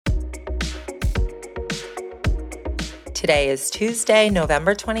Today is Tuesday,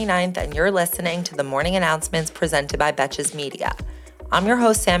 November 29th, and you're listening to the Morning Announcements presented by Betches Media. I'm your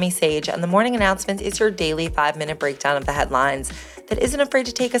host, Sammy Sage, and the Morning Announcements is your daily 5-minute breakdown of the headlines that isn't afraid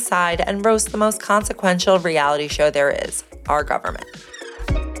to take a side and roast the most consequential reality show there is, our government.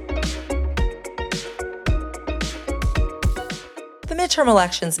 The midterm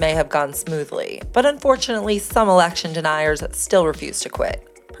elections may have gone smoothly, but unfortunately, some election deniers still refuse to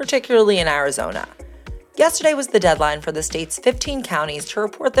quit, particularly in Arizona. Yesterday was the deadline for the state's 15 counties to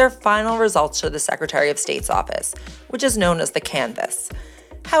report their final results to the Secretary of State's office, which is known as the canvass.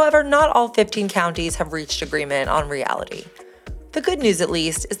 However, not all 15 counties have reached agreement on reality. The good news, at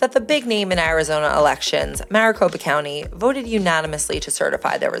least, is that the big name in Arizona elections, Maricopa County, voted unanimously to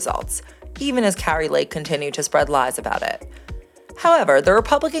certify their results, even as Kari Lake continued to spread lies about it. However, the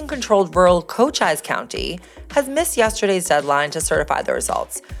Republican-controlled rural Cochise County has missed yesterday's deadline to certify the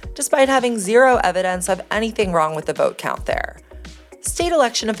results, despite having zero evidence of anything wrong with the vote count there. State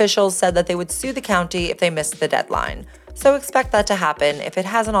election officials said that they would sue the county if they missed the deadline, so expect that to happen if it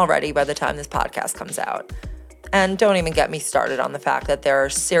hasn't already by the time this podcast comes out. And don't even get me started on the fact that there are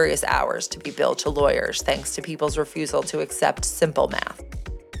serious hours to be billed to lawyers thanks to people's refusal to accept simple math.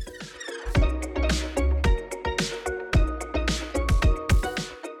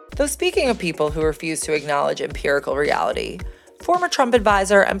 Though speaking of people who refuse to acknowledge empirical reality, former Trump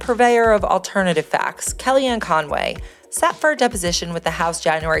advisor and purveyor of alternative facts, Kellyanne Conway, sat for a deposition with the House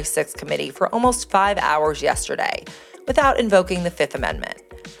January 6th committee for almost 5 hours yesterday, without invoking the Fifth Amendment.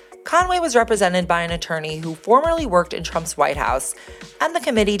 Conway was represented by an attorney who formerly worked in Trump's White House, and the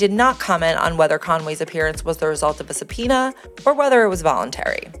committee did not comment on whether Conway's appearance was the result of a subpoena or whether it was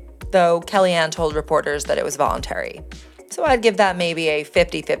voluntary, though Kellyanne told reporters that it was voluntary. So I'd give that maybe a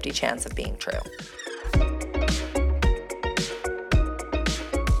 50-50 chance of being true.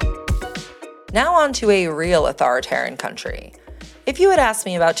 Now on to a real authoritarian country. If you had asked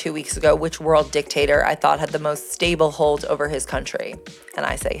me about 2 weeks ago which world dictator I thought had the most stable hold over his country, and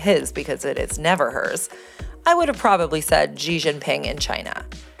I say his because it is never hers, I would have probably said Xi Jinping in China.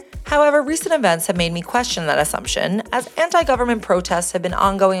 However, recent events have made me question that assumption, as anti-government protests have been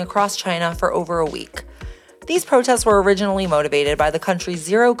ongoing across China for over a week. These protests were originally motivated by the country's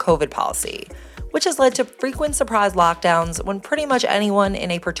zero-COVID policy, which has led to frequent surprise lockdowns when pretty much anyone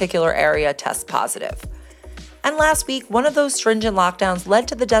in a particular area tests positive. And last week, one of those stringent lockdowns led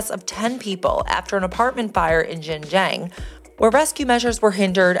to the deaths of 10 people after an apartment fire in Xinjiang, where rescue measures were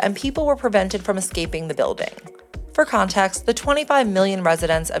hindered and people were prevented from escaping the building. For context, the 25 million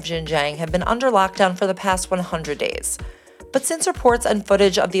residents of Xinjiang have been under lockdown for the past 100 days. But since reports and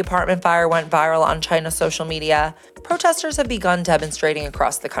footage of the apartment fire went viral on China's social media, protesters have begun demonstrating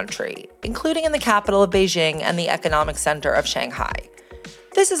across the country, including in the capital of Beijing and the economic center of Shanghai.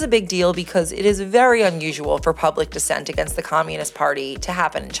 This is a big deal because it is very unusual for public dissent against the Communist Party to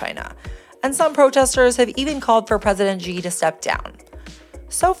happen in China, and some protesters have even called for President Xi to step down.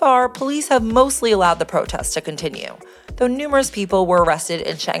 So far, police have mostly allowed the protests to continue, though numerous people were arrested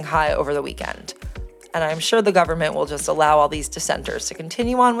in Shanghai over the weekend. And I'm sure the government will just allow all these dissenters to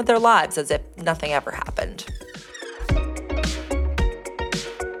continue on with their lives as if nothing ever happened.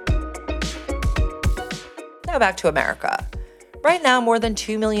 Now back to America. Right now, more than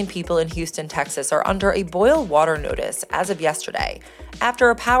 2 million people in Houston, Texas are under a boil water notice as of yesterday, after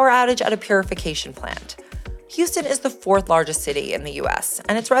a power outage at a purification plant. Houston is the 4th largest city in the U.S.,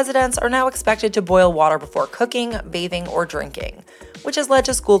 and its residents are now expected to boil water before cooking, bathing, or drinking, which has led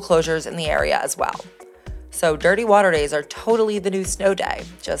to school closures in the area as well. So dirty water days are totally the new snow day,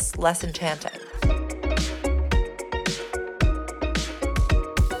 just less enchanting.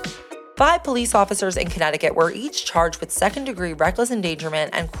 5 police officers in Connecticut were each charged with second-degree reckless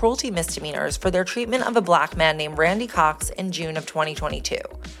endangerment and cruelty misdemeanors for their treatment of a black man named Randy Cox in June of 2022.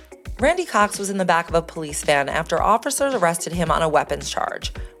 Randy Cox was in the back of a police van after officers arrested him on a weapons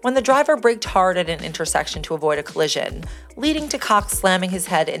charge, when the driver braked hard at an intersection to avoid a collision, leading to Cox slamming his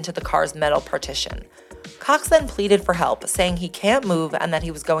head into the car's metal partition. Cox then pleaded for help, saying he can't move and that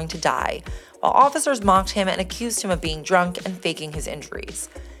he was going to die, while officers mocked him and accused him of being drunk and faking his injuries.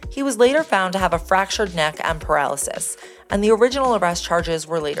 He was later found to have a fractured neck and paralysis, and the original arrest charges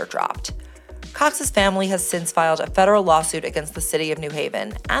were later dropped. Cox's family has since filed a federal lawsuit against the city of New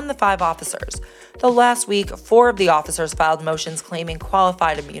Haven and the 5 officers, though last week 4 of the officers filed motions claiming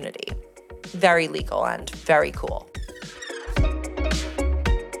qualified immunity. Very legal and very cool.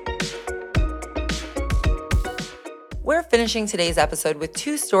 We're finishing today's episode with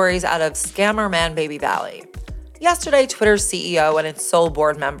 2 stories out of Scammer Man Baby Valley. Yesterday, Twitter's CEO and its sole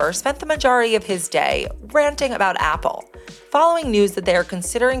board member spent the majority of his day ranting about Apple, following news that they are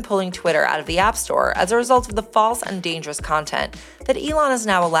considering pulling Twitter out of the App Store as a result of the false and dangerous content that Elon is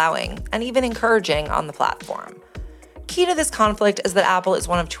now allowing and even encouraging on the platform. Key to this conflict is that Apple is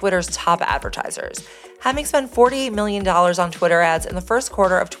one of Twitter's top advertisers, having spent $48 million on Twitter ads in the first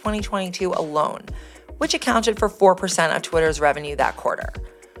quarter of 2022 alone, which accounted for 4% of Twitter's revenue that quarter.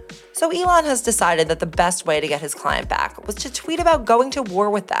 So Elon has decided that the best way to get his client back was to tweet about going to war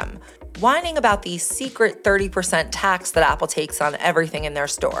with them, whining about the secret 30% tax that Apple takes on everything in their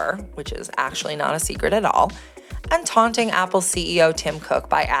store, which is actually not a secret at all, and taunting Apple CEO Tim Cook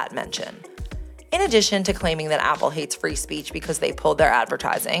by @mention. In addition to claiming that Apple hates free speech because they pulled their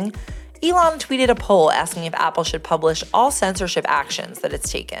advertising, Elon tweeted a poll asking if Apple should publish all censorship actions that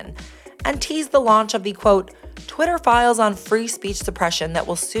it's taken, and teased the launch of the, quote, Twitter files on free speech suppression that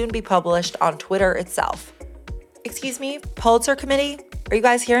will soon be published on Twitter itself. Excuse me, Pulitzer Committee? Are you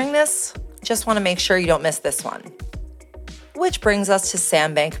guys hearing this? Just want to make sure you don't miss this one. Which brings us to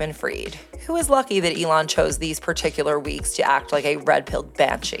Sam Bankman-Fried, who is lucky that Elon chose these particular weeks to act like a red-pilled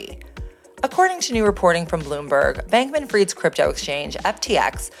banshee. According to new reporting from Bloomberg, Bankman-Fried's crypto exchange,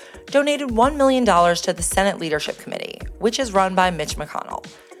 FTX, donated $1 million to the Senate Leadership Committee, which is run by Mitch McConnell.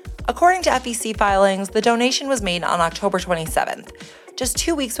 According to FEC filings, the donation was made on October 27th, just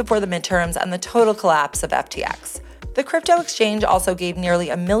 2 weeks before the midterms and the total collapse of FTX. The crypto exchange also gave nearly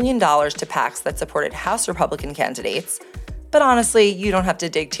 $1 million to PACs that supported House Republican candidates. But honestly, you don't have to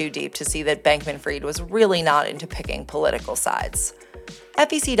dig too deep to see that Bankman-Fried was really not into picking political sides.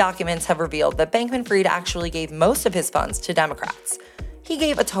 FEC documents have revealed that Bankman-Fried actually gave most of his funds to Democrats. He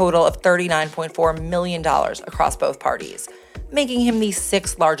gave a total of $39.4 million across both parties, making him the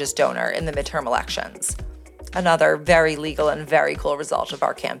sixth largest donor in the midterm elections. Another very legal and very cool result of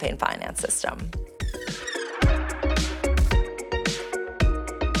our campaign finance system.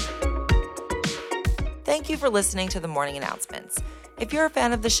 Thank you for listening to the morning announcements. If you're a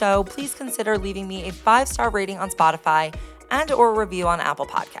fan of the show, please consider leaving me a 5-star rating on Spotify and/or a review on Apple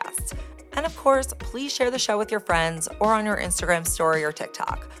Podcasts. And of course, please share the show with your friends or on your Instagram story or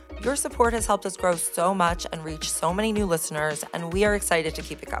TikTok. Your support has helped us grow so much and reach so many new listeners, and we are excited to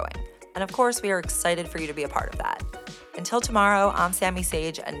keep it going. And of course, we are excited for you to be a part of that. Until tomorrow, I'm Sammy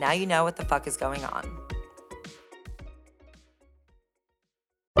Sage, and now you know what the fuck is going on.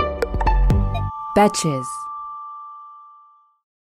 Betches.